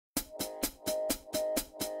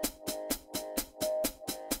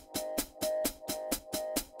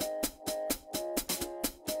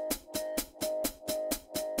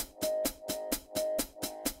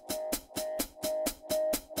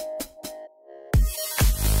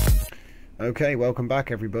Okay, welcome back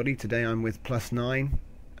everybody. Today I'm with Plusnine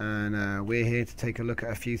and we're here to take a look at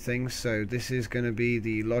a few things. So this is going to be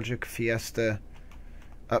the Logic Fiesta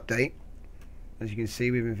update. As you can see,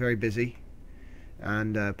 we've been very busy,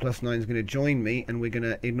 and Plusnine is going to join me and we're going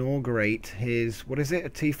to inaugurate his, what is it, a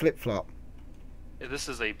T flip-flop? This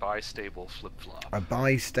is a bistable flip-flop. A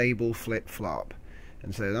bistable flip-flop.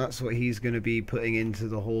 And so that's what he's going to be putting into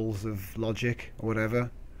the halls of Logic or whatever.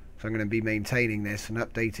 So I'm going to be maintaining this and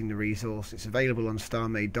updating the resource. It's available on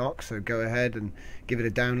Starmade docs, so go ahead and give it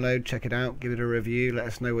a download, check it out, give it a review, let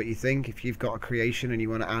us know what you think. If you've got a creation and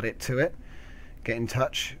you want to add it to it, get in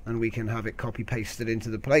touch and we can have it copy pasted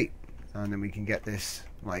into the plate, and then we can get this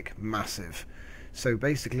like massive. So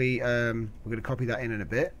basically we're going to copy that in a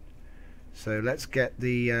bit. So let's get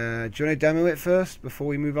the do you want to demo it first before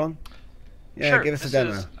we move on? Yeah, sure. Give us a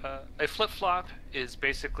demo. A flip-flop is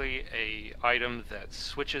basically a item that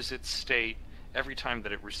switches its state every time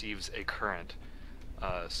that it receives a current.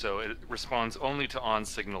 So it responds only to on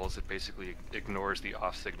signals. It basically ignores the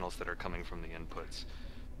off signals that are coming from the inputs.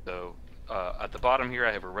 So at the bottom here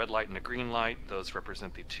I have a red light and a green light. Those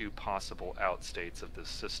represent the two possible out states of this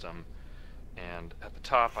system. And at the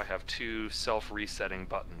top I have two self-resetting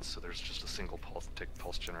buttons. So there's just a single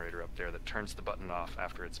pulse generator up there that turns the button off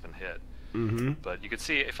after it's been hit. But you can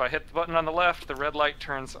see if I hit the button on the left, the red light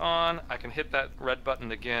turns on. I can hit that red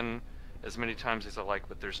button again as many times as I like,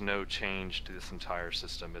 but there's no change to this entire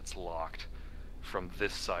system. It's locked from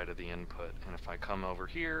this side of the input. And if I come over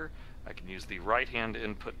here, I can use the right-hand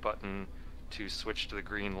input button to switch to the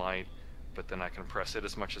green light, but then I can press it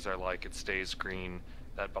as much as I like. It stays green.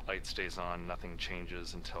 That light stays on. Nothing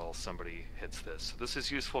changes until somebody hits this. So this is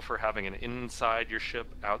useful for having an inside your ship,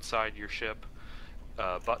 outside your ship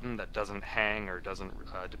button that doesn't hang or doesn't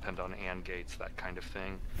depend on AND gates, that kind of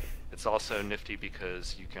thing. It's also nifty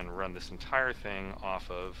because you can run this entire thing off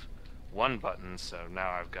of one button. So now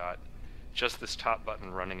I've got just this top button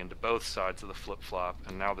running into both sides of the flip-flop,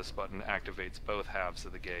 and now this button activates both halves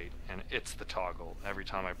of the gate, and it's the toggle. Every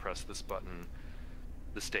time I press this button,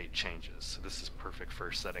 the state changes. So this is perfect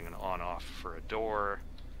for setting an on-off for a door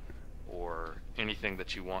or anything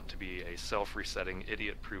that you want to be a self-resetting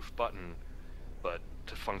idiot-proof button, but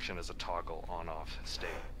to function as a toggle on-off state.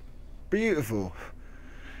 Beautiful.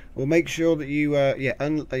 Well, make sure that you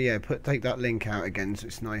take that link out again so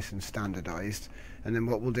it's nice and standardized, and then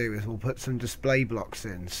what we'll do is we'll put some display blocks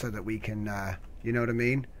in so that we can you know what I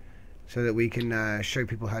mean, so that we can show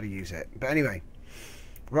people how to use it. But anyway,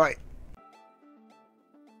 right,